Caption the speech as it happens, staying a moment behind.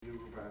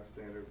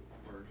Standard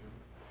Version.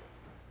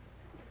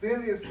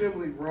 Then the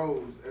assembly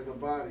rose as a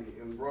body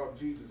and brought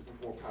Jesus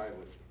before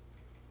Pilate.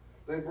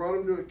 They brought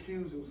him to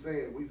accuse him,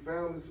 saying, "We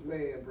found this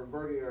man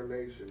perverting our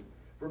nation,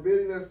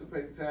 forbidding us to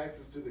pay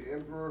taxes to the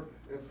emperor,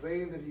 and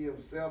saying that he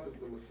himself is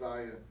the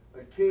Messiah,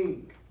 a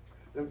king."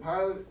 Then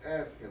Pilate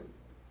asked him,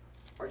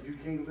 "Are you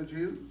king of the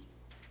Jews?"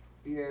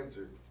 He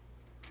answered,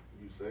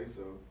 "You say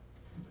so."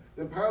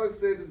 Then Pilate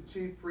said to the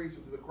chief priests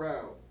and to the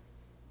crowd,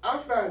 "I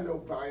find no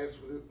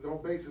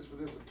basis for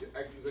this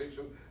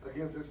accusation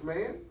against this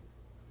man."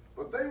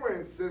 But they were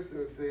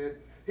insistent and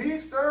said, "He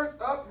stirs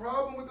up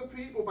problem with the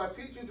people by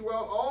teaching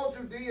throughout all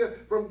Judea,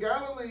 from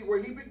Galilee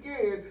where he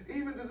began,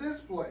 even to this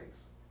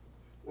place."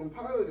 When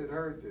Pilate had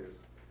heard this,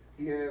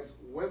 he asked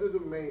whether the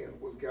man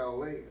was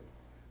Galilean,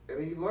 and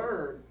he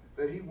learned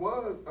that he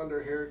was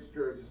under Herod's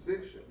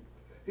jurisdiction.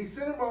 He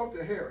sent him off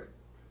to Herod,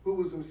 who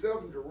was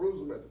himself in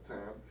Jerusalem at the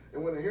time,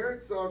 and when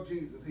Herod saw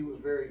Jesus, he was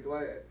very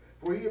glad,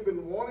 for he had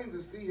been wanting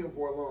to see him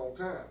for a long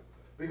time,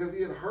 because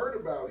he had heard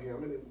about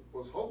him and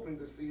was hoping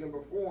to see him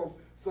perform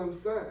some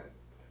sign.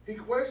 He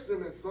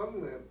questioned him at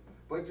some length,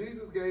 but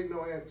Jesus gave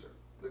no answer.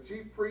 The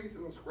chief priests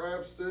and the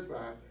scribes stood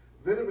by,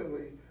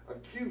 vehemently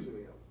accusing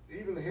him.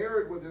 Even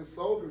Herod with his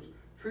soldiers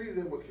treated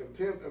him with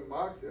contempt and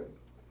mocked him.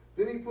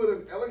 Then he put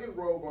an elegant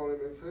robe on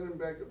him and sent him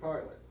back to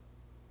Pilate.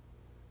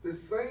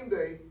 This same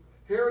day,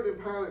 Herod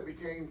and Pilate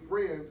became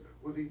friends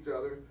with each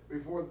other.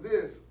 Before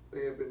this,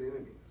 they had been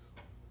enemies.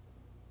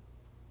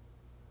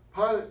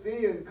 Pilate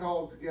then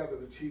called together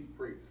the chief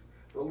priests,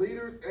 the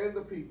leaders, and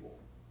the people,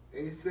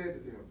 and he said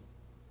to them,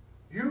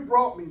 "You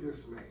brought me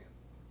this man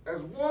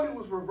as one who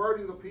was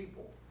perverting the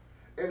people.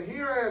 And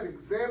here I have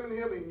examined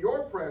him in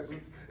your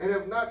presence and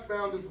have not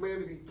found this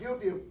man to be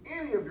guilty of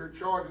any of your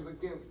charges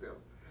against him.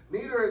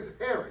 Neither has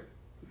Herod,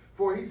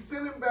 for he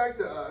sent him back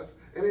to us,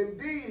 and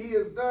indeed he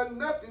has done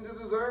nothing to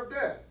deserve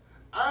death.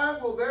 I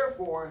will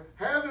therefore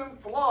have him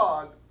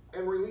flogged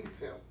and release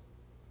him."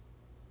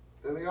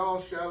 Then they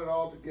all shouted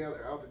out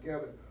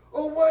together,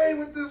 "Away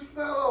with this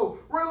fellow!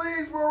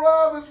 Release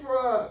Barabbas for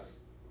us!"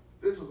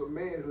 This was a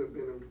man who had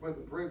been put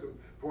in prison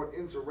for an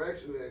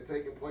insurrection that had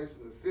taken place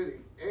in the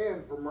city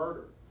and for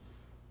murder.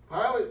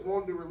 Pilate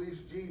wanted to release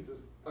Jesus,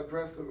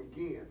 addressed them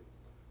again,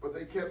 but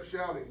they kept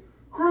shouting,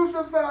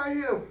 "Crucify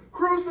him!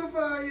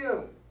 Crucify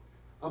him!"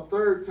 A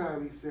third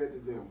time he said to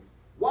them,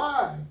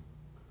 "Why?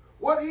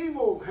 What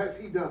evil has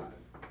he done?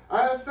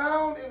 I have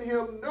found in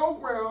him no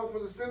ground for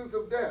the sentence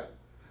of death.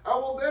 I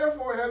will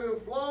therefore have him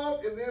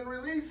flogged and then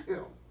release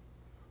him."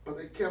 But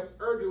they kept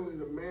urgently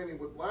demanding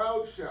with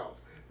loud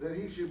shouts that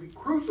he should be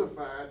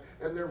crucified,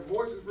 and their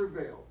voices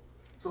prevailed.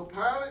 So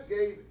Pilate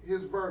gave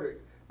his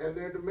verdict, and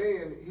their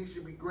demand he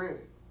should be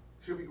granted.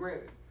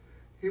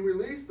 He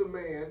released the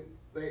man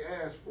they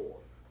asked for,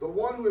 the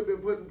one who had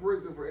been put in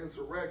prison for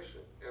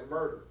insurrection and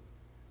murder,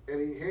 and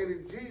he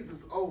handed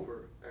Jesus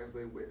over as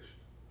they wished.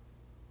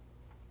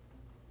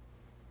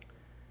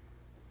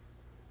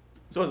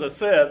 So as I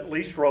said,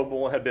 Lee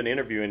Strobel had been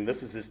interviewing.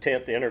 This is his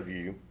 10th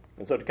interview.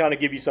 And so to kind of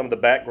give you some of the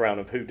background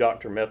of who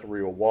Dr.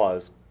 Metheriel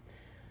was,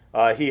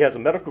 he has a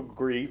medical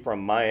degree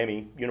from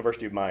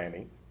University of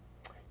Miami.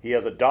 He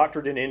has a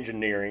doctorate in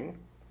engineering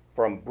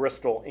from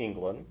Bristol,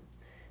 England.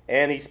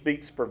 And he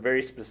speaks for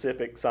very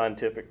specific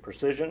scientific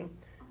precision.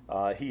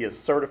 He is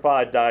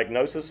certified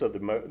diagnosis of the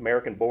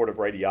American Board of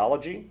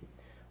Radiology.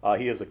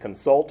 He is a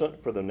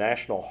consultant for the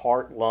National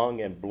Heart,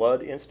 Lung, and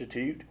Blood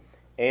Institute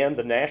and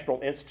the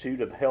National Institute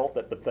of Health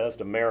at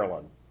Bethesda,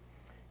 Maryland.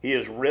 He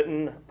has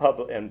written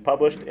and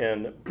published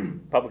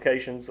in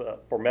publications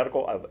for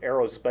medical of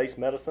aerospace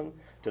medicine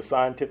to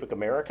Scientific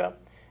America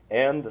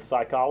and the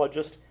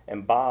Psychologist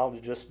and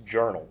Biologist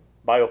Journal,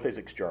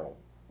 Biophysics Journal.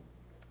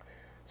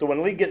 So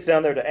when Lee gets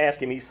down there to ask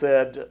him,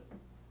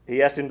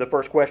 he asked him the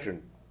first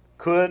question,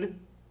 could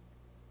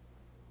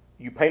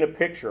you paint a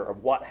picture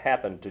of what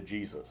happened to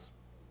Jesus?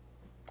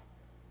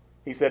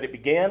 He said, "It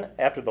began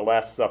after the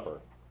Last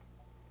Supper.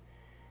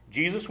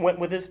 Jesus went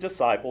with his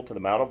disciple to the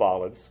Mount of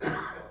Olives,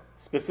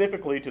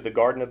 specifically to the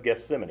Garden of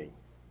Gethsemane.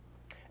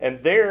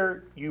 And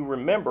there, you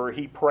remember,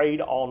 he prayed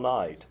all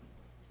night.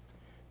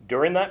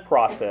 During that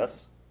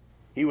process,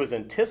 he was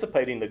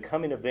anticipating the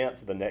coming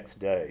events of the next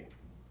day.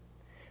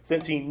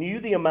 Since he knew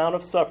the amount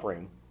of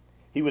suffering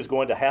he was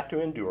going to have to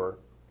endure,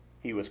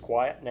 he was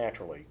quiet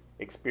naturally,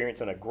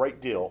 experiencing a great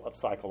deal of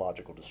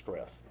psychological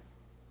distress."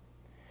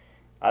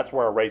 That's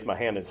where I raised my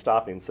hand and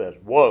stopped him and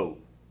said, "Whoa,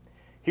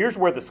 here's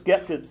where the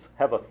skeptics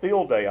have a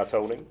field day," I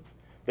told him.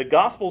 "The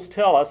Gospels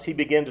tell us he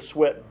began to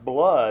sweat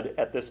blood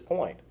at this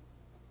point.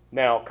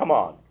 Now, come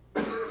on.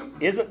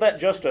 Isn't that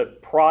just a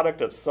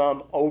product of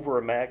some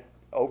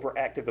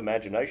overactive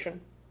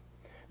imagination?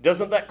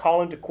 Doesn't that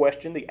call into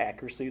question the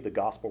accuracy of the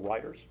Gospel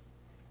writers?"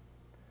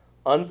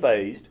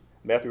 Unfazed,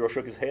 Metheriel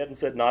shook his head and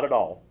said, "Not at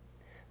all.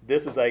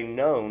 This is a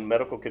known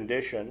medical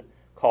condition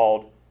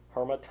called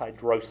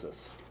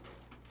hematidrosis.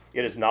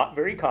 It is not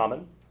very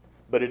common,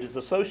 but it is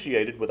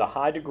associated with a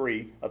high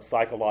degree of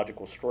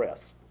psychological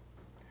stress.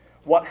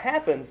 What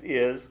happens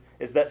is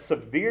that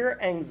severe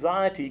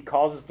anxiety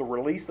causes the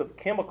release of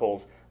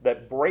chemicals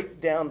that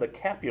break down the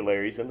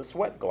capillaries in the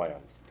sweat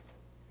glands.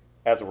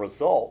 As a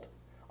result,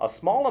 a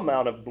small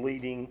amount of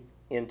bleeding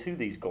into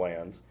these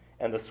glands,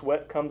 and the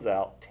sweat comes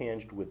out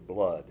tinged with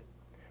blood.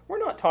 We're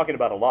not talking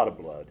about a lot of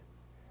blood,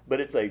 but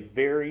it's a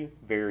very,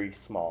 very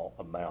small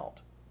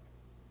amount.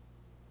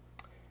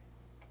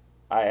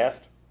 I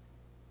asked,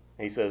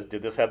 he says,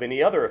 did this have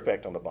any other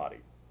effect on the body?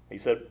 He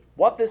said,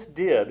 what this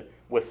did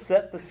was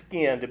set the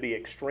skin to be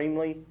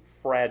extremely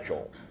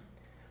fragile,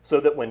 so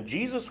that when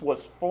Jesus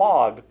was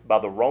flogged by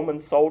the Roman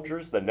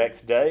soldiers the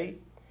next day,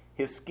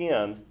 his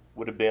skin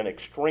would have been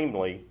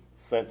extremely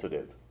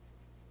sensitive.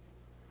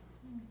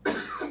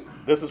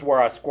 This is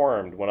where I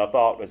squirmed when I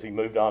thought as he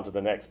moved on to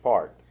the next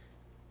part.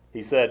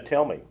 He said,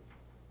 tell me,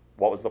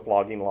 what was the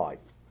flogging like?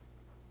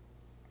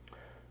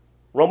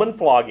 Roman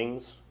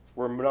floggings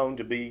were known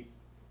to be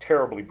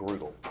terribly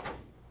brutal.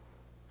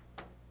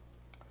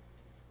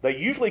 They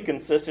usually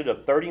consisted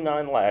of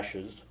 39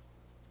 lashes,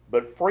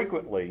 but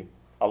frequently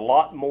a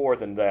lot more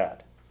than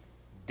that,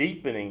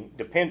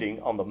 depending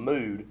on the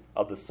mood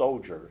of the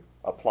soldier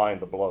applying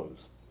the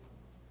blows.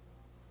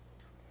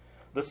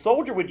 The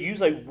soldier would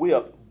use a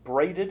whip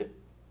braided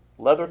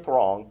leather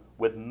thong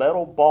with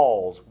metal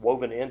balls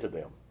woven into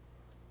them.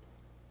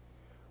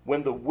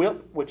 When the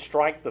whip would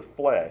strike the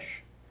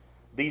flesh,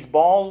 these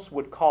balls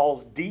would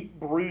cause deep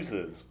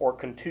bruises or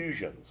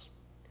contusions,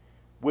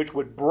 which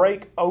would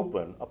break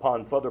open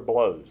upon further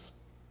blows.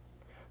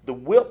 The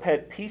whip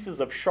had pieces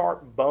of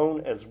sharp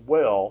bone as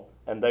well,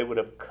 and they would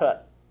have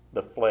cut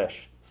the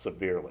flesh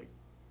severely.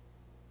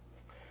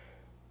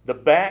 The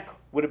back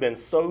would have been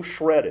so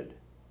shredded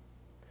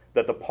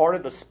that the part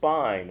of the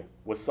spine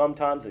was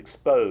sometimes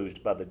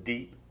exposed by the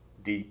deep,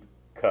 deep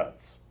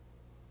cuts.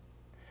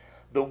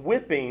 The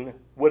whipping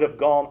would have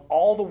gone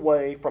all the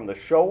way from the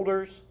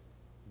shoulders,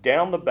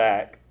 down the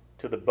back,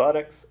 to the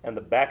buttocks and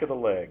the back of the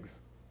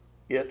legs.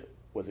 It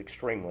was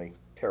extremely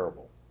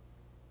terrible.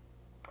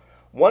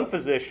 One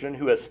physician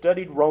who has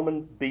studied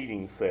Roman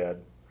beatings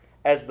said,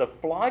 as the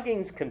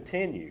floggings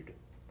continued,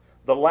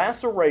 the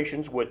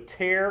lacerations would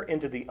tear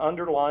into the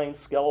underlying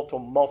skeletal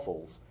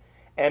muscles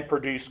and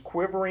produce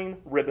quivering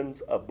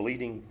ribbons of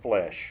bleeding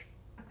flesh.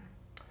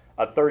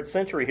 A 3rd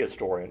century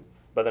historian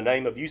by the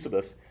name of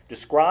Eusebius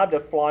described a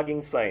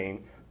flogging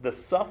saying, the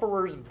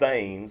sufferer's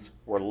veins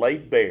were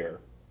laid bare,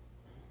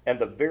 and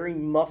the very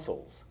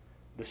muscles,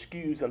 the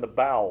skews and the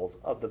bowels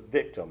of the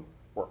victim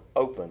were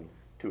open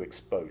to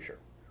exposure.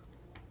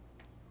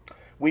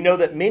 We know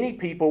that many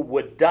people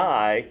would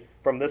die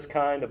from this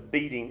kind of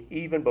beating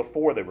even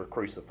before they were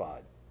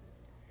crucified.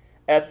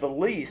 At the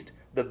least,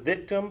 the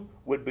victim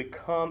would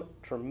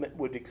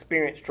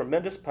experience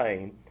tremendous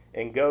pain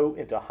and go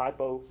into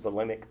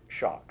hypovolemic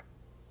shock.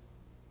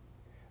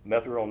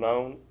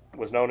 Methriel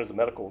was known as a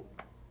medical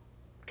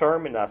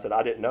term, and I said,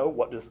 I didn't know.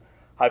 What does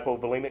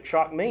hypovolemic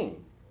shock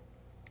mean?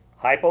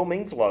 Hypo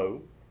means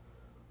low,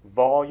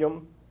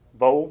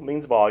 vol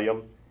means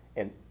volume,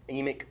 and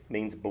emic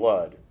means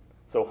blood.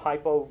 So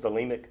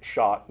hypovolemic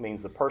shock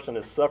means the person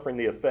is suffering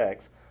the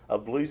effects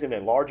of losing a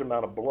large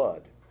amount of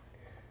blood.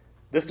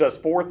 This does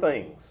 4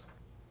 things.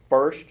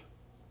 First,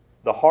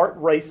 the heart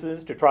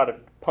races to try to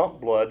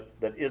pump blood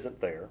that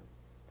isn't there.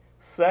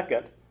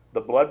 Second,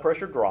 the blood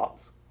pressure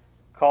drops,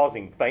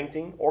 causing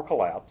fainting or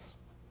collapse.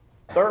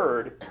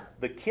 Third,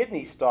 the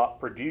kidneys stop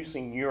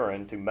producing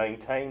urine to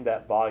maintain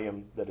that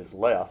volume that is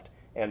left.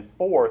 And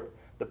fourth,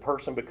 the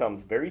person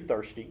becomes very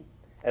thirsty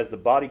as the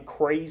body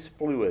craves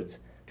fluids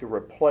to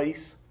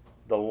replace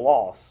the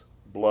lost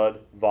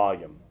blood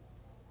volume.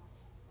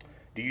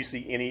 Do you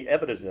see any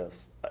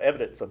evidence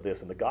of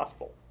this in the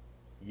gospel?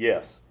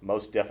 Yes,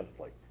 most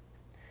definitely.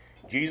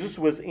 Jesus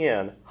was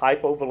in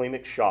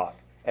hypovolemic shock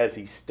as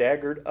he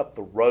staggered up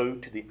the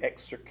road to the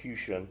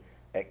execution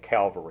at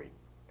Calvary.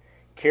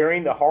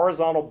 Carrying the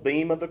horizontal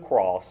beam of the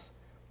cross,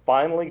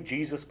 finally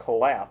Jesus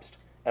collapsed,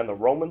 and the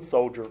Roman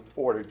soldier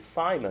ordered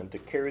Simon to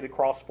carry the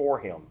cross for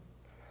him.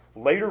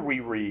 Later we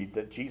read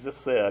that Jesus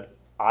said,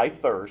 I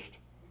thirst,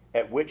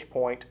 at which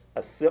point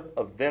a sip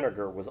of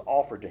vinegar was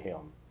offered to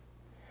him.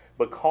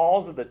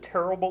 Because of the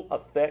terrible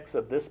effects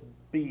of this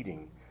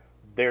beating,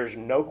 there's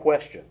no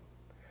question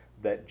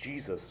that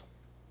Jesus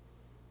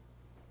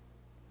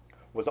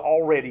was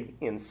already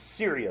in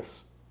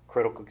serious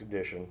critical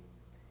condition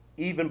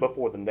even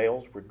before the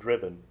nails were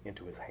driven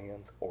into his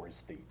hands or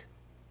his feet.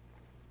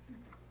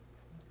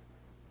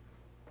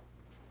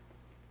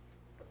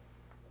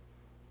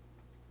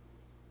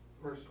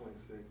 Verse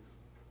 26.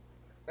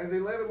 As they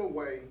led him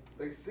away,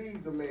 they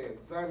seized the man,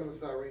 Simon of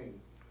Cyrene,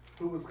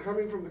 who was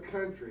coming from the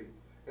country,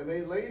 and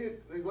they laid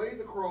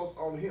the cross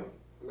on him,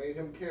 and made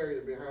him carry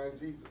it behind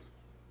Jesus.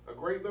 A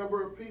great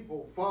number of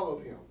people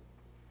followed him,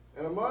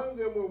 and among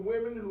them were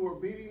women who were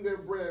beating their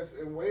breasts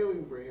and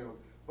wailing for him.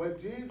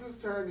 But Jesus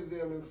turned to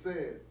them and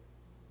said,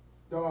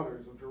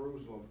 Daughters of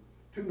Jerusalem,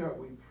 do not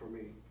weep for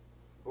me,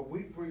 but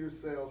weep for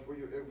yourselves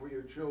and for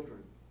your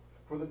children.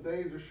 For the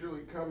days are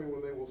surely coming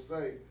when they will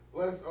say,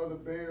 Blessed are the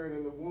barren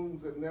and the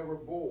wombs that never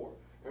bore,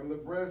 and the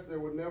breasts that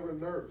were never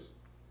nursed.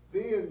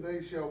 Then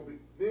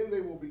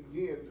they will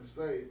begin to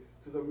say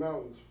to the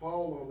mountains,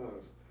 fall on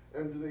us,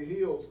 and to the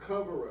hills,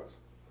 cover us.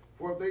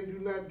 For if they do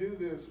not do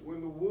this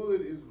when the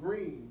wood is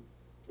green,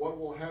 what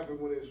will happen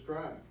when it's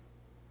dry?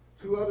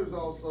 2 others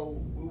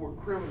also, who were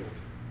criminals,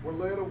 were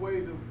led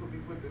away to be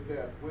put to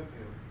death with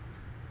him.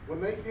 When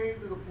they came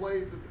to the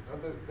place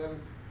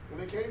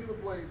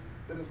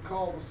that is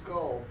called the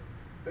Skull,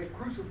 they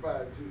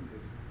crucified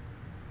Jesus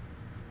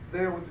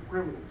there with the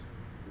criminals,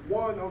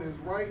 one on his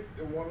right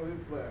and one on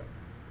his left.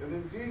 And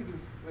then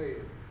Jesus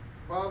said,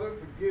 Father,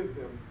 forgive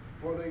them,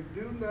 for they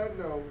do not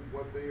know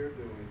what they are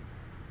doing.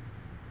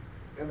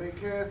 And they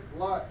cast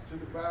lots to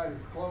divide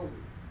his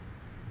clothing.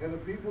 And the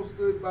people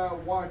stood by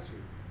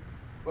watching.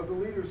 But the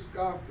leaders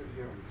scoffed at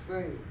him,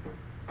 saying,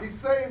 He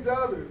saved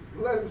others,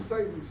 let him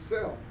save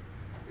himself.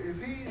 Is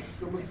he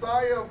the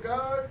Messiah of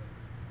God,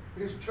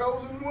 his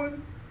chosen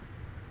one?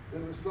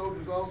 And the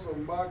soldiers also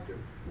mocked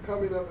him,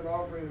 coming up and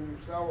offering him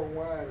sour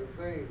wine and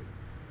saying,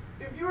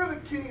 If you are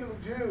the king of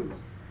the Jews,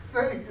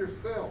 save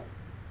yourself.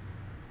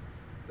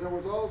 There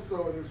was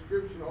also an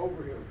inscription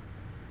over him,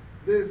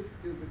 This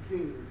is the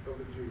King of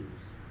the Jews.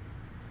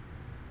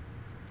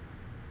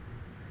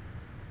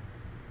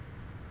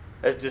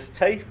 As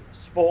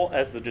distasteful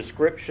as the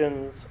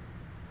descriptions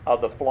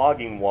of the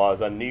flogging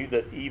was, I knew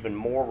that even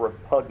more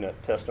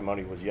repugnant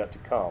testimony was yet to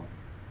come.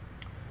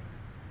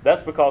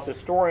 That's because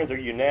historians are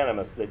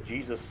unanimous that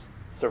Jesus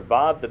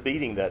survived the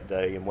beating that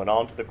day and went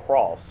on to the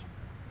cross.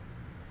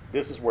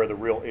 This is where the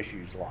real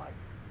issues lie.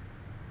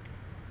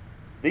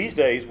 These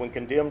days, when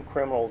condemned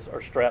criminals are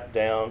strapped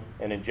down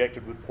and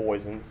injected with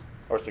poisons,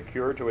 or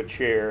secured to a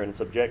chair and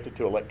subjected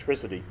to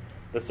electricity,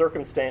 the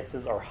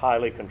circumstances are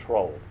highly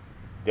controlled.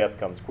 Death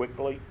comes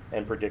quickly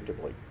and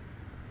predictably.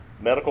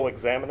 Medical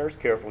examiners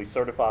carefully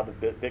certify the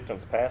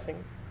victim's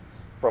passing.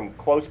 From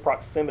close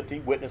proximity,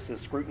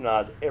 witnesses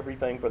scrutinize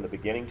everything from the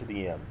beginning to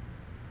the end.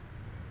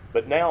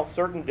 But how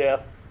certain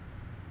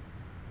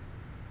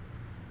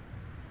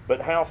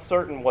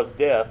was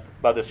death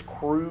by this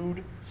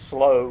crude,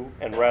 slow,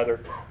 and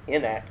rather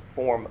inact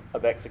form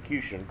of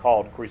execution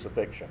called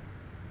crucifixion?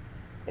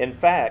 In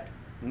fact,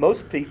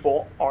 most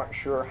people aren't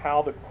sure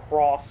how the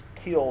cross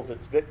kills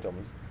its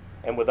victims,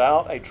 and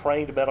without a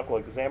trained medical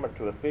examiner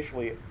to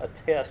officially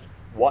attest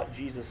that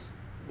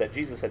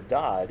Jesus had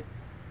died,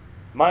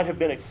 might have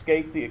been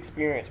escaped the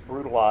experience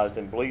brutalized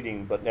and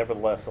bleeding, but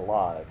nevertheless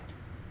alive.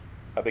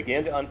 I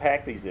began to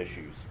unpack these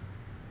issues.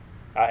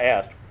 I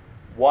asked,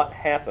 what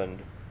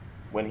happened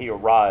when he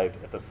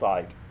arrived at the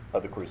site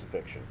of the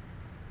crucifixion?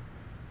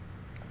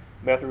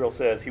 Metheriel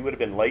says he would have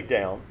been laid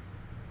down,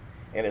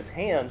 and his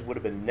hands would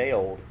have been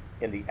nailed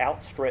in the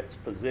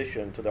outstretched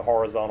position to the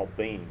horizontal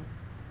beam.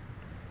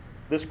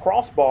 This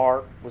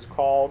crossbar was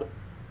called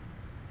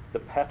the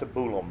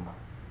patibulum,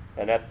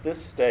 and at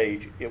this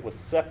stage it was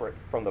separate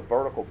from the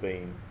vertical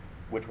beam,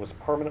 which was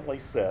permanently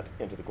set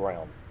into the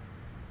ground.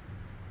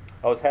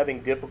 I was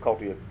having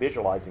difficulty of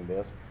visualizing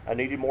this. I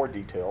needed more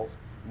details.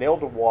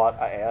 Nailed to what?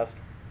 I asked.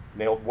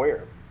 Nailed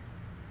where?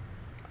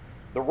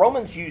 The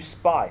Romans used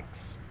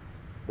spikes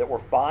that were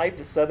 5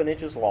 to 7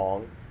 inches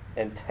long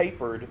and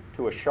tapered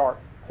to a sharp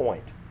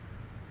point.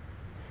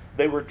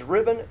 They were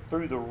driven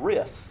through the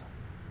wrists,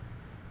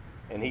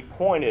 and he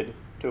pointed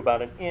to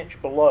about an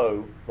inch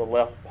below the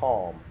left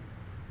palm.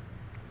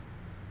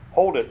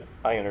 Hold it,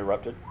 I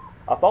interrupted.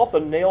 I thought the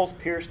nails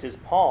pierced his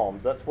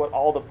palms. That's what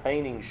all the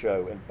paintings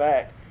show. In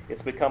fact,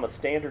 it's become a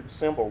standard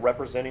symbol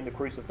representing the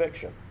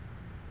crucifixion.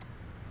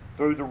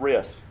 Through the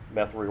wrist,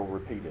 Metheriel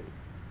repeated.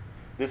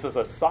 This is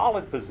a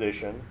solid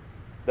position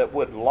that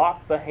would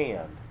lock the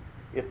hand.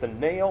 If the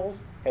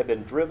nails had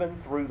been driven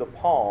through the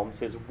palms,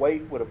 his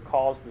weight would have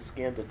caused the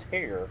skin to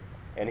tear,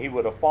 and he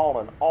would have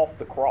fallen off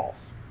the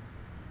cross.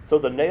 So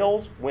the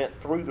nails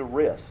went through the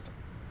wrist,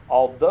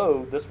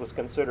 although this was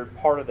considered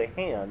part of the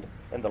hand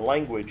in the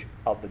language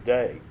of the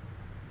day.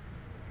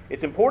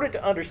 It's important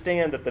to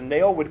understand that the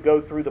nail would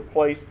go through the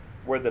place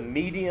where the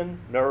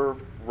median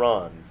nerve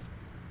runs.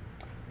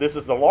 This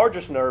is the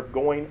largest nerve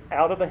going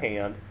out of the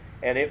hand,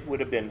 and it would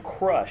have been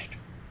crushed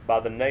by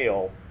the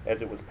nail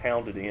as it was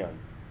pounded in.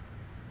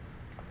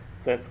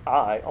 Since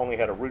I only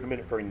had a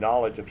rudimentary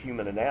knowledge of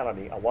human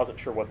anatomy, I wasn't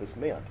sure what this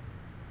meant.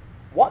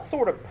 What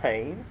sort of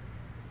pain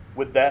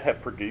would that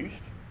have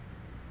produced?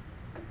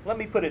 Let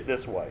me put it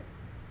this way.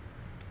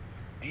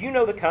 Do you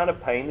know the kind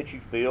of pain that you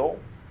feel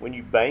when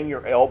you bang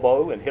your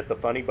elbow and hit the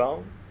funny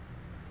bone?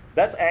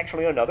 That's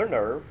actually another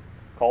nerve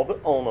called the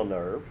ulnar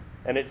nerve,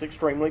 and it's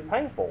extremely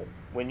painful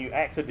when you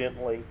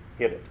accidentally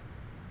hit it.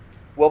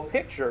 Well,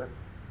 picture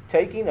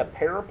taking a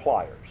pair of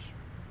pliers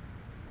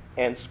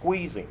and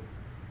squeezing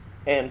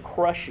and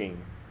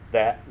crushing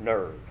that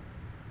nerve.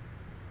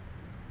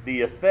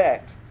 The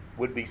effect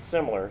would be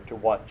similar to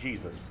what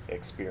Jesus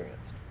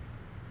experienced.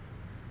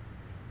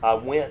 I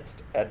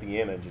winced at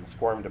the image and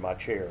squirmed in my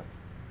chair.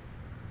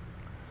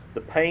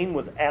 The pain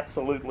was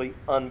absolutely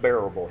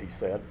unbearable, he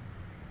said.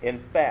 In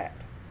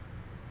fact,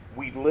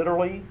 it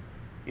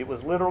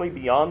was literally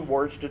beyond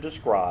words to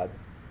describe.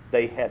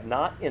 They had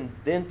to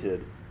invent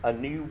a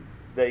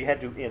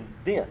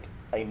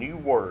new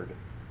word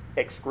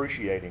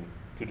excruciating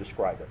to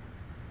describe it.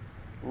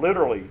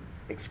 Literally,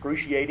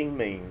 excruciating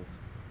means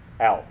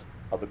out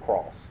of the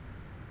cross.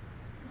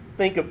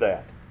 Think of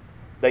that.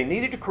 They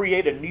needed to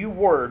create a new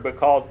word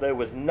because there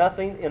was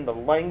nothing in the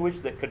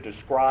language that could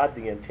describe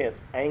the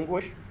intense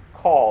anguish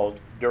caused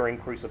during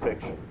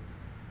crucifixion.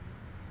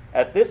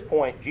 At this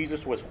point,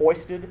 Jesus was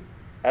hoisted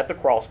at the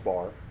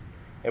crossbar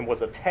and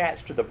was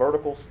attached to the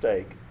vertical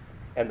stake,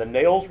 and the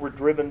nails were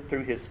driven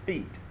through his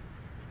feet.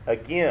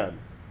 Again,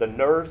 the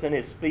nerves in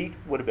his feet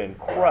would have been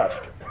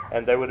crushed,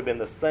 and there would have been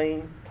the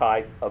same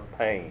type of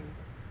pain.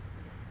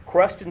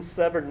 Crushed and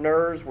severed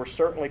nerves were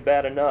certainly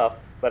bad enough,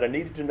 but I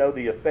needed to know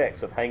the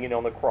effects of hanging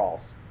on the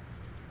cross.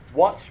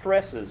 What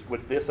stresses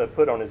would this have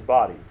put on his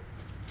body?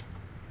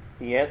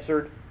 He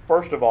answered,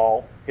 first of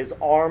all, his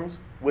arms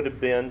would have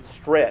been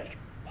stretched,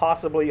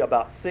 possibly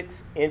about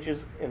 6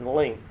 inches in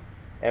length,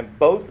 and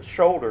both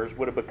shoulders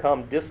would have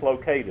become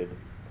dislocated.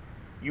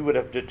 You would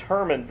have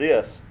determined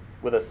this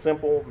with a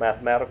simple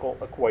mathematical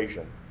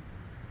equation.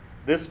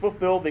 This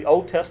fulfilled the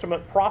Old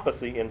Testament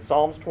prophecy in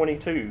Psalms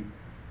 22,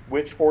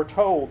 which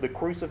foretold the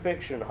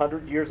crucifixion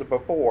 100 years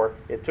before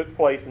it took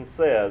place and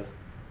says,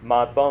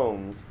 "My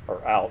bones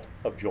are out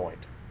of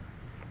joint."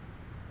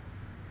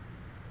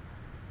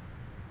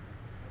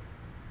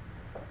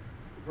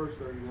 Verse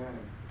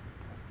 39.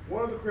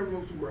 One of the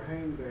criminals who were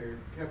hanged there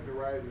kept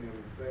deriding him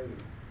and saying,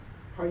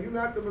 "Are you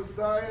not the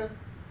Messiah?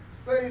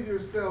 Save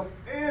yourself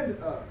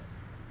and us."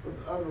 But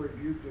the other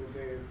rebuked him,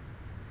 saying,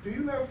 "Do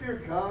you not fear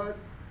God,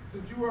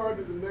 since you are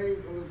under the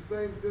name of the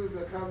same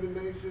sentence of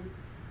condemnation?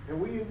 And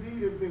we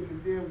indeed have been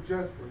condemned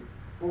justly,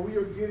 for we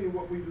are getting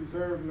what we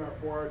deserve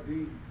for our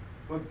deeds.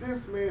 But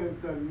this man has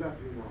done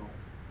nothing wrong."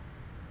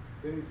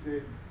 Then he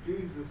said,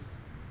 "Jesus,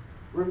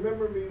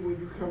 remember me when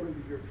you come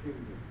into your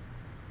kingdom."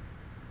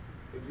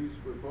 And Jesus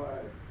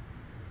replied,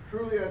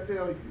 "Truly I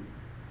tell you,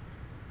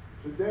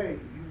 today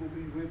you will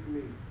be with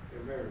me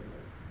in paradise."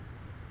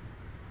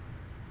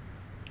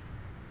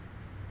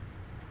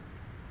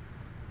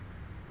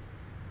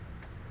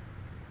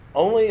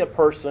 Only a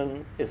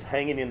person is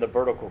hanging in the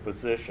vertical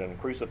position.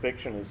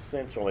 Crucifixion is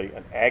essentially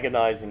an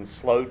agonizing,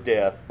 slow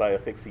death by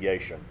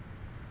asphyxiation.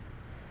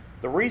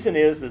 The reason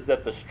is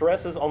that the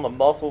stresses on the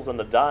muscles and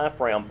the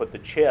diaphragm put the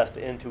chest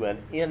into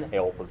an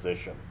inhale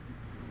position.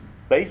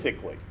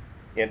 Basically,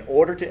 in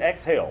order to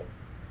exhale,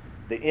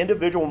 the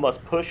individual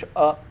must push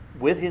up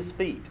with his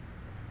feet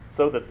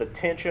so that the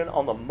tension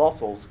on the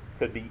muscles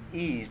could be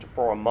eased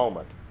for a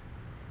moment.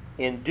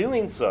 In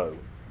doing so,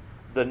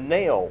 the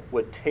nail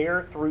would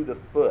tear through the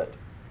foot,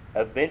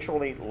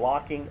 eventually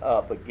locking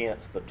up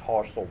against the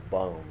tarsal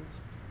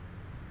bones.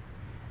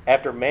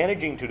 After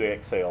managing to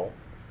exhale,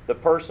 the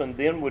person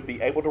then would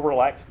be able to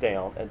relax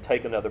down and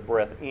take another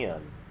breath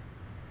in.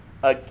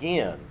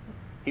 Again,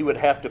 he would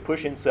have to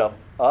push himself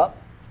up,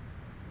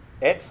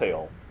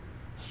 exhale,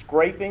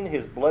 scraping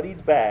his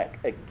bloodied back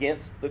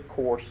against the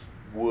coarse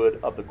wood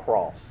of the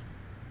cross.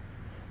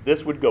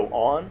 This would go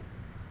on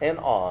and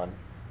on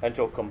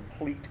until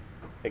complete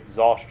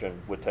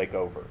exhaustion would take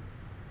over,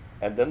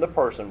 and then the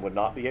person would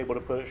not be able to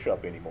push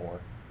up anymore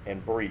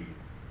and breathe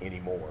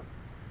anymore.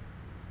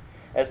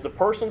 As the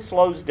person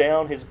slows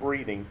down his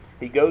breathing,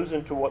 he goes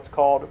into what's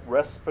called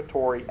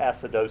respiratory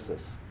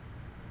acidosis.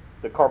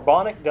 The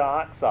carbonic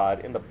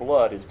dioxide in the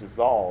blood is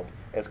dissolved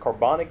as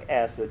carbonic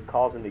acid,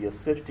 causing the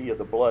acidity of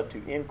the blood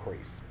to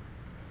increase.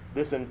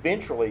 This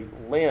eventually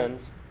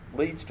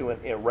leads to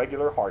an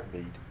irregular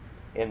heartbeat.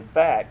 In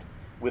fact,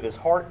 with his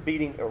heart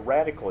beating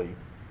erratically,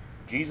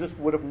 Jesus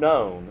would have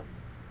known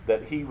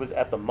that he was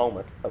at the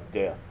moment of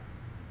death,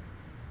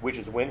 which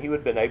is when he would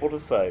have been able to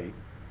say,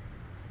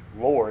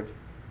 "Lord,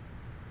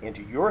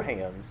 into your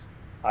hands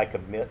I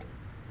commit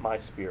my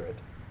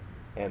spirit."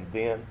 And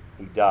then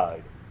he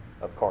died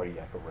of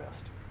cardiac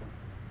arrest.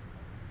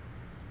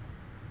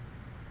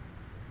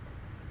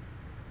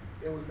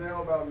 It was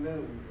now about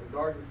noon, and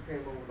darkness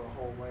came over the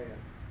whole land,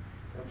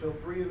 until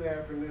 3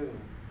 p.m,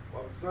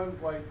 while the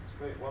sun's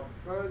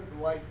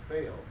light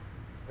failed,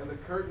 and the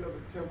curtain of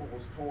the temple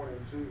was torn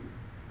in two.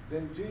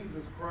 Then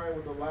Jesus, crying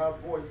with a loud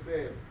voice,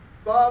 said,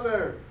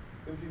 "Father,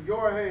 into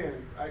your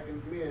hands I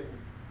commend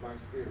my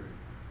spirit."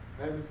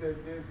 Having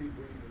said this, he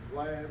breathed his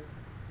last.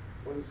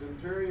 When the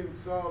centurion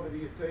saw that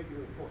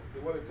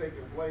what had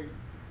taken place,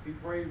 he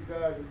praised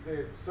God and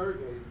said,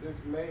 "Certainly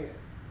this man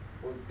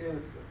was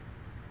innocent."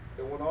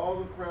 And when all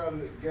the crowd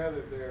who had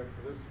gathered there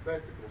for this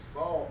spectacle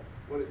saw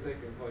what had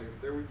taken place,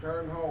 they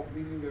returned home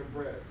beating their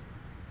breasts.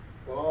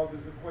 But all of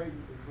his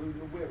acquaintances, including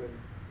the women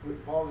who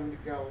had followed him to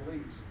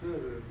Galilee,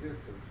 stood at a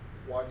distance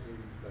watching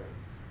these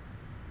things.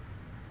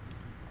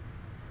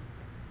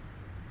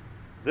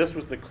 This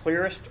was the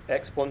clearest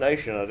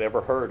explanation I'd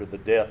ever heard of the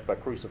death by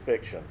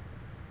crucifixion,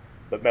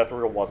 but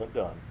Bethuel wasn't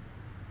done.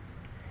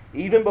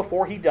 Even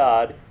before he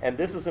died, and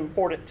this is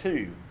important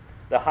too,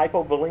 the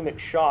hypovolemic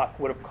shock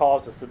would have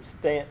caused a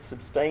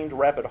sustained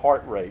rapid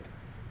heart rate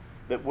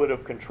that would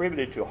have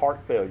contributed to heart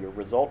failure,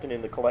 resulting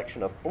in the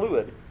collection of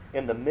fluid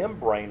in the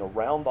membrane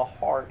around the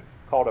heart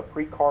called a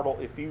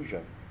precardial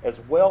effusion, as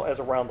well as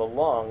around the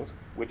lungs,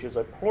 which is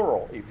a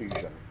pleural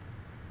effusion.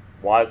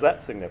 Why is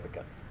that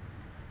significant?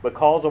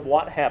 Because of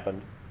what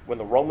happened when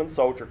the Roman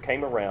soldier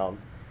came around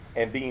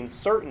and, being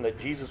certain that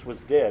Jesus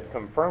was dead,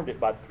 confirmed it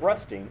by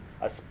thrusting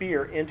a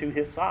spear into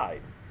his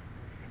side.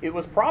 It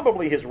was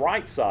probably his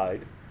right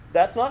side.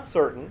 That's not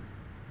certain,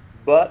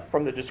 but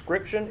from the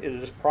description, it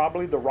is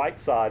probably the right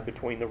side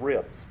between the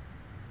ribs.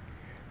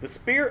 The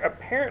spear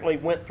apparently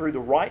went through the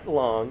right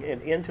lung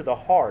and into the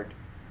heart,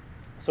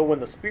 so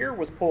when the spear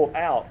was pulled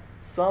out,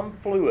 some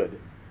fluid,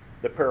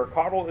 the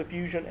pericardial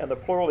effusion and the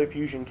pleural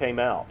effusion, came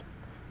out.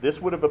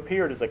 This would have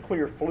appeared as a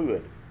clear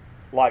fluid,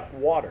 like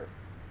water,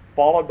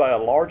 followed by a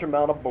large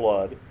amount of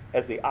blood,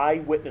 as the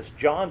eyewitness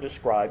John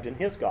described in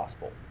his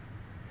gospel.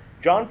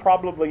 John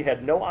probably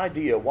had no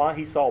idea why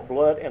he saw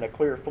blood and a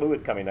clear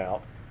fluid coming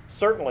out.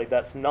 Certainly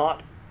that's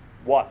not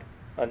what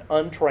an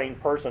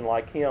untrained person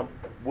like him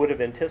would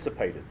have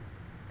anticipated.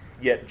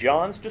 Yet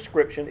John's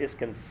description is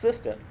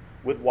consistent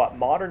with what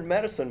modern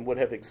medicine would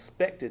have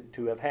expected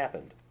to have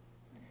happened.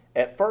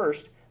 At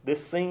first,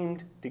 this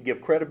seemed to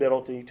give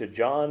credibility to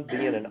John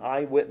being an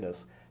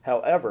eyewitness.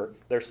 However,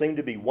 there seemed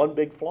to be one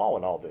big flaw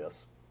in all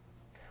this.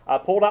 I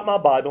pulled out my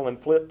Bible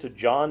and flipped to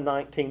John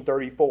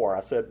 19:34. I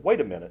said,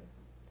 wait a minute.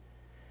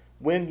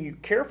 When you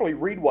carefully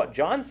read what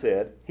John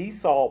said, he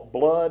saw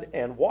blood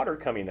and water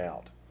coming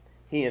out.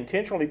 He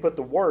intentionally put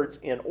the words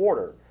in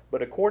order,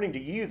 but according to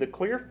you, the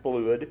clear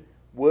fluid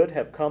would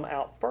have come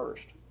out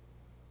first.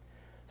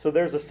 So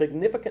there's a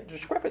significant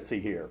discrepancy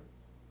here.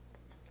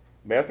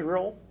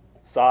 Methuel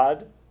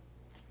sighed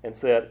and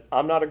said,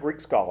 I'm not a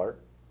Greek scholar,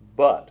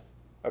 but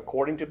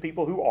according to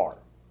people who are,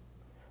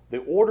 the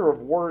order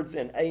of words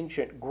in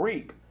ancient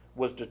Greek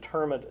was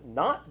determined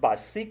not by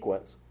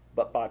sequence,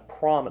 but by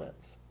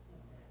prominence.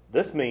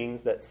 This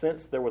means that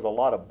since there was a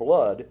lot of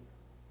blood,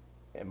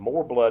 and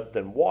more blood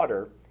than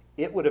water,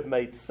 it would have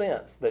made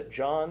sense that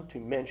John to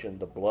mention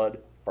the blood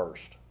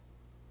first.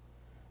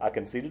 I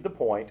conceded the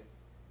point,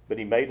 but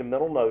he made a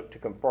mental note to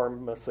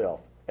confirm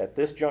myself. At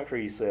this juncture,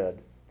 he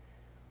said,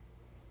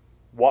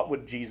 what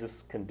would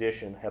Jesus'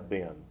 condition have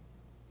been?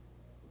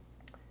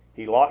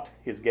 He locked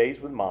his gaze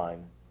with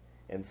mine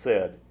and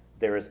said,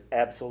 there is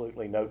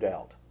absolutely no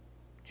doubt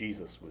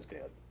Jesus was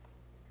dead.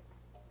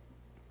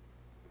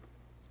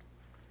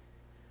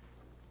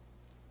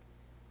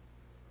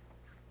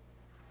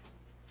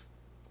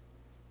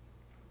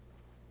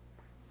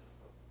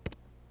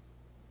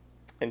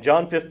 In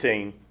John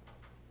 15,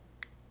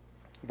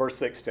 verse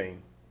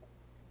 16,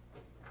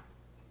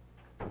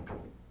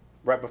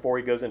 right before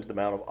he goes into the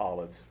Mount of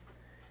Olives,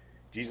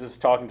 Jesus is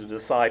talking to the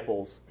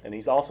disciples, and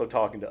he's also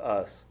talking to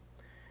us.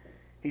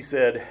 He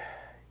said,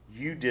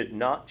 you did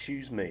not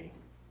choose me,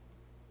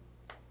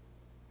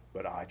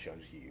 but I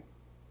chose you.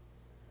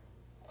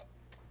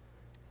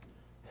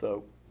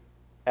 So,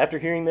 after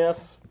hearing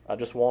this, I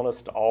just want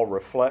us to all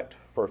reflect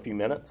for a few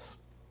minutes.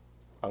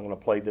 I'm going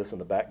to play this in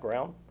the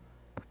background.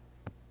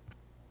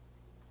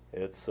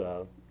 It's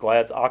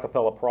Glad's a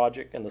cappella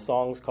project, and the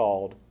song's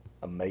called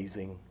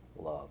Amazing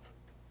Love.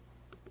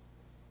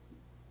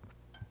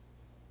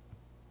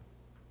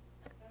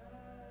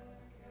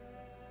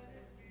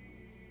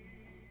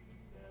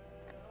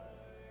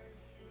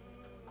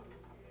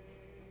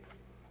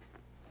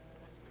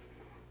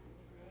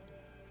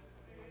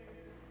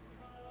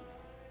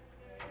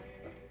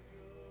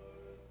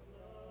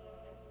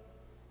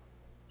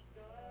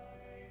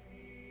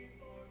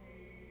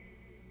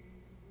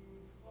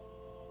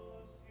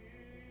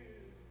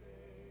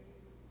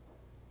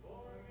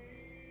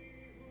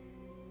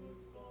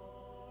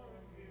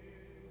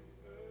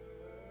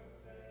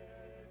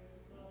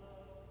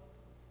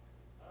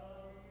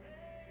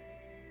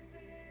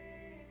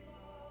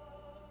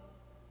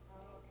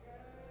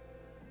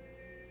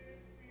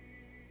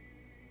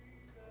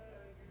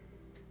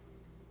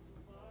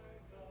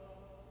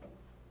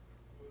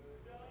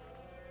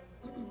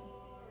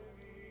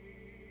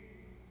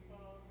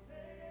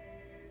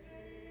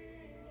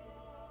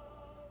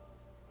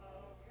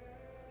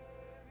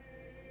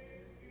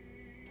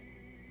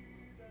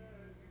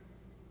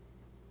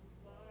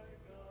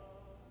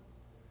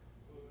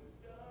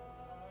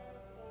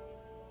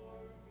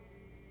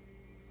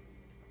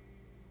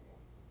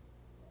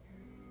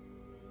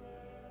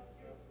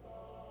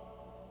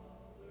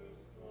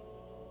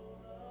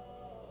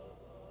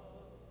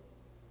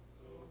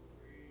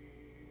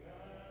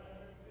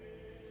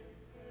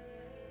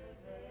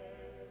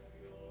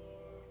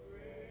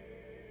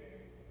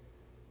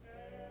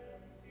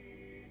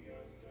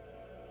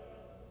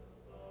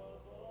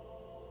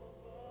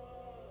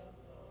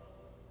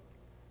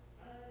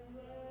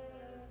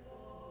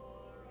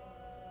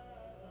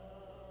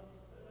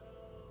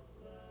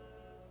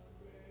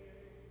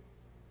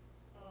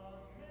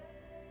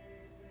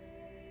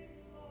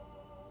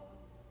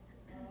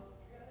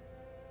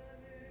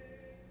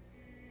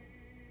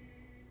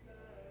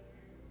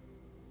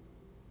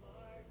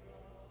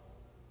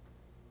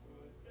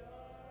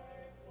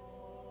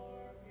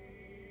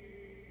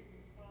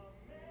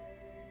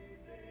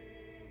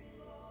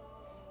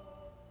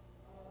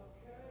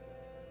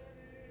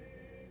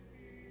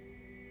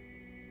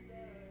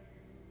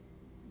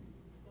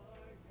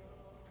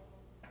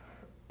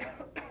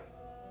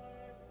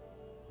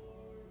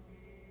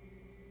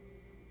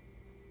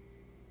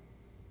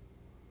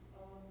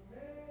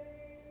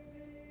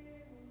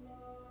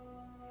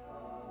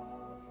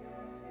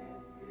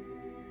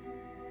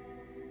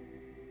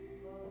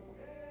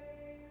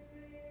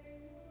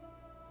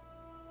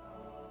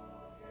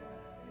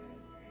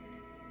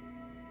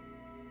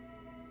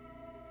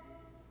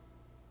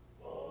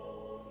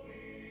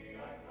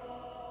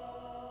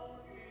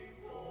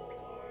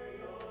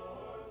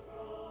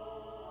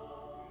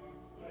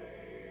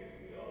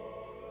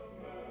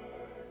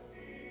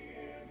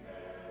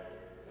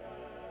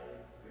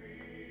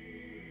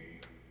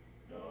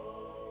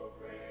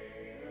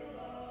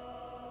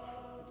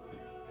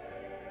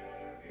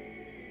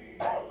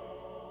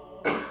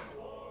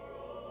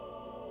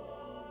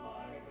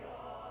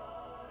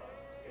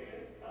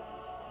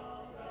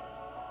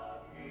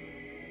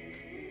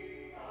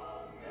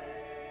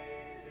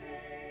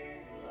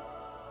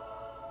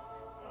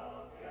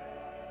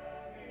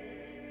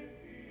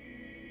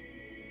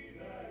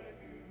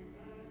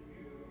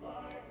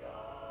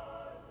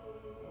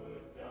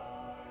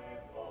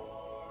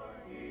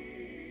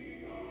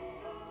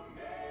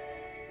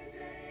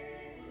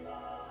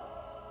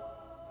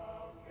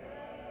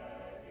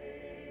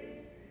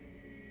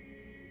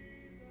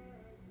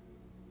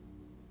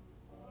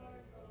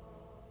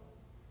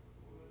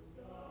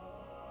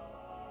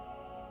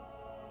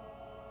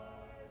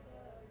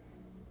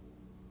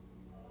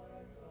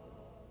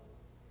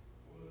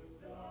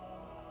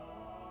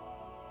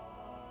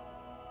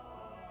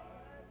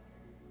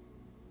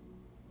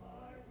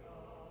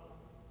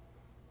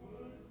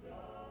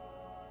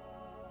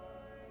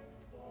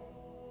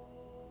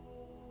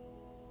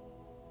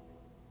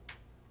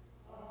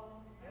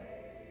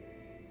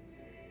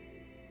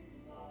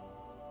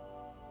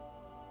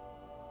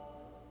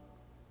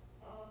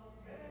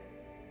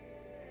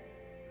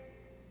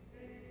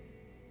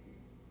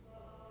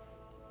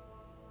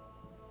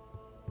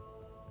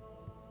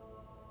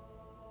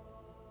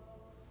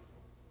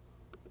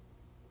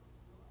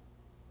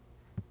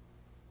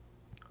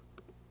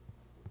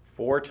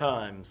 4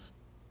 times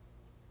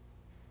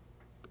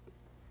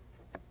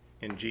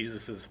in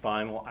Jesus'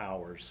 final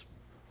hours,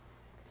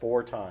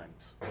 4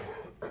 times,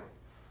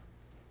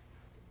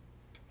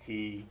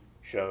 he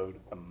showed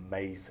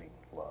amazing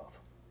love.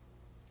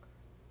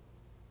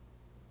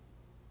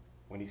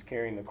 When he's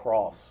carrying the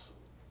cross,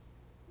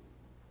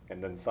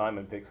 and then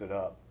Simon picks it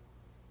up,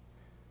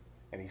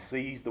 and he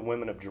sees the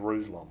women of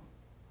Jerusalem,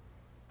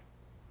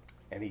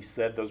 and he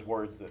said those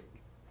words that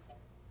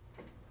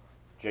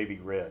JB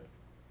read.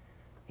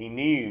 He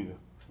knew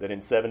that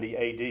in 70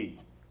 AD,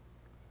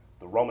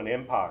 the Roman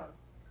Empire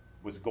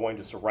was going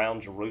to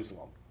surround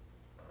Jerusalem,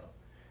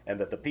 and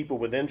that the people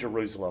within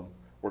Jerusalem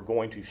were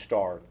going to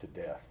starve to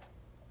death.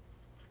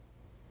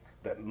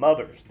 That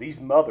mothers, these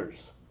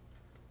mothers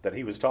that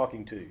he was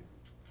talking to,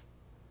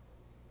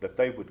 that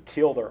they would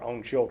kill their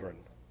own children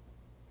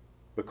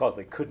because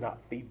they could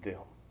not feed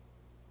them.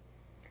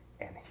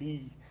 And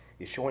he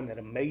is showing that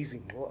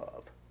amazing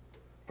love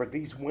for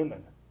these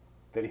women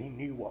that he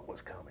knew what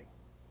was coming.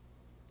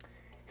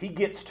 He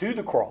gets to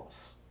the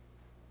cross.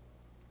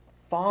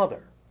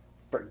 Father,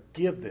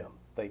 forgive them.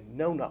 They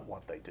know not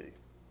what they do.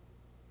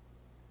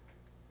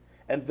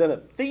 And then a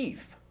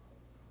thief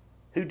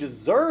who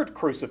deserved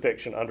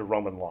crucifixion under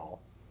Roman law,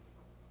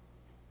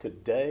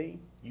 today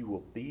you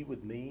will be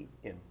with me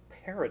in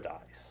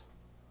paradise.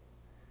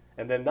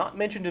 And then not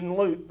mentioned in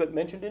Luke, but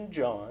mentioned in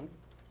John,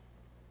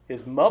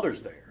 his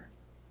mother's there.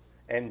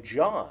 And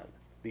John,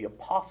 the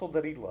apostle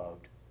that he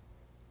loved,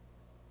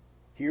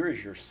 here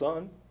is your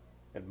son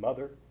and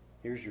mother.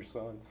 Here's your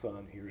son,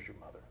 here's your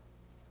mother.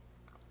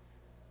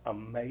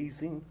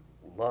 Amazing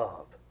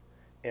love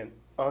and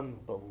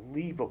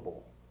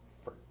unbelievable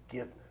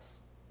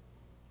forgiveness.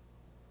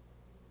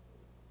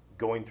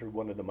 Going through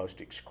one of the most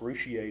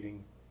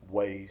excruciating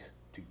ways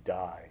to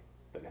die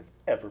that has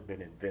ever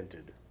been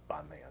invented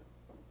by man.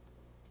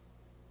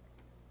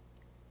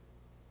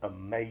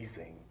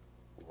 Amazing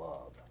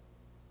love.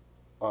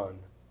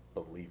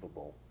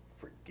 Unbelievable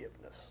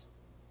forgiveness.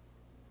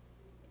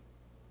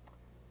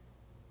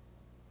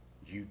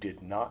 You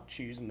did not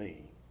choose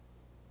me,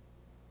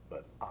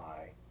 but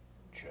I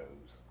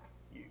chose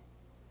you.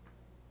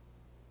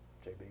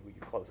 JB, will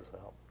you close us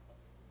out?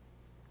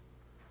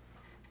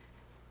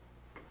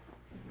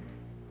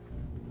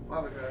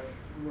 Father God,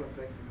 we want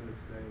to thank you for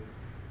this day.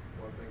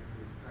 We want to thank you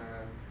for this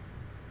time.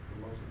 And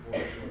most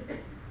importantly, we want to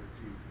thank you for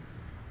Jesus,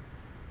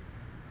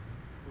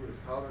 who has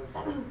taught us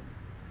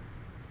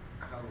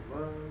how to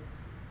love.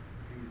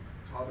 He's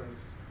taught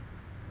us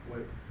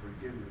what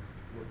forgiveness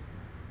looks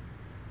like.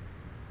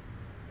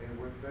 And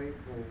we're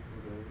thankful for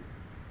the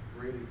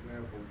great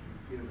examples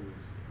you've given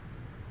us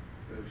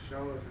that have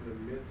shown us in the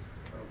midst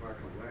of our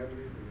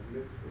calamities, in the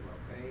midst of our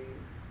pain,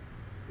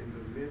 in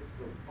the midst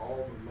of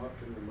all the muck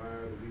in the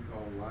mire that we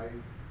call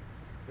life,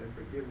 that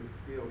forgiveness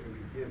still can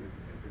be given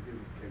and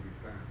forgiveness can be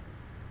found.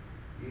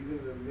 Even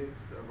in the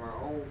midst of our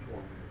own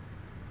torment,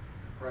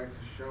 Christ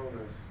has shown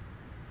us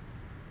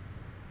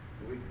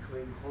that we can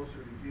cling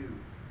closer to you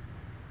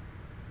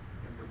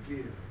and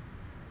forgive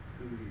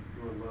through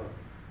your love.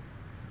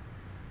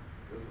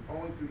 It's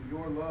only through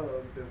your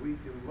love that we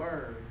can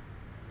learn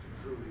to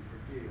truly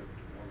forgive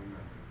one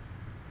another.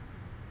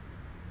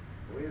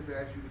 We just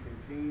ask you to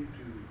continue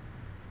to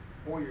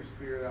pour your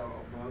Spirit out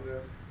among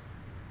us,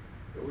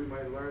 that we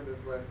might learn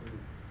this lesson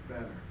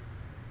better,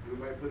 that we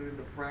might put it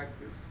into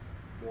practice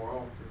more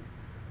often,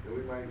 that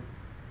we might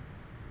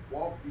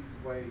walk these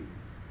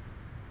ways,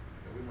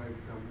 that we might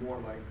become more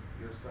like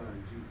your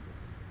Son, Jesus.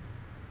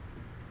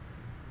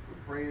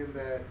 We're praying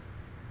that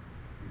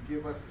you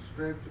give us the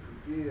strength to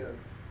forgive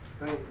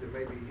things that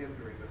may be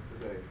hindering us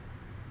today.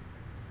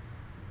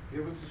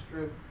 Give us the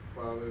strength,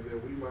 Father,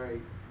 that we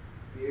might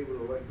be able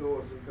to let go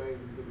of some things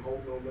that have been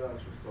holding on to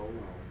us for so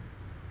long.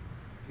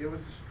 Give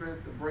us the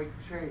strength to break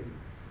chains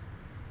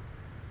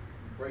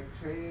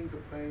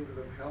of things that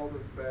have held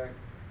us back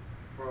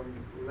from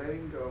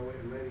letting go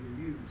and letting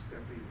you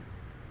step in.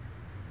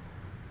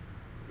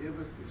 Give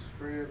us the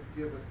strength,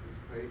 give us this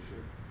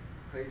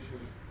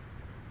patience,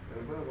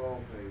 and above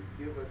all things,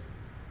 give us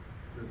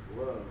this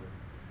love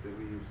that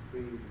we have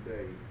seen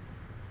today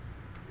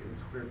in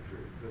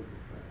Scripture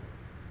exemplified.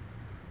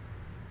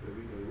 That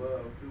we can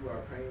love through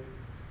our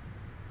pains,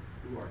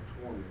 through our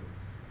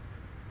torments,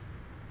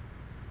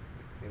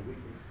 and we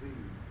can see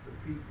the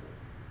people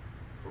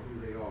for who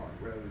they are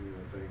rather than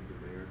the things that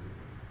they are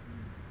doing.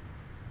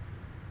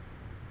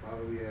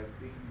 Father, we ask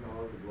these and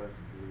all of the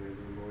blessings in the name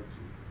of the Lord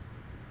Jesus.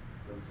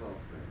 Let us all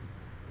say,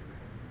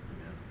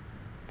 Amen.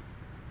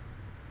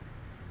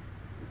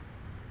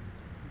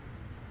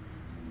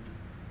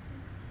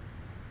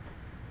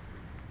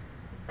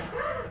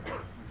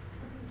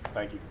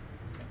 Thank you.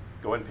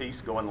 Go in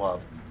peace, go in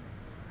love.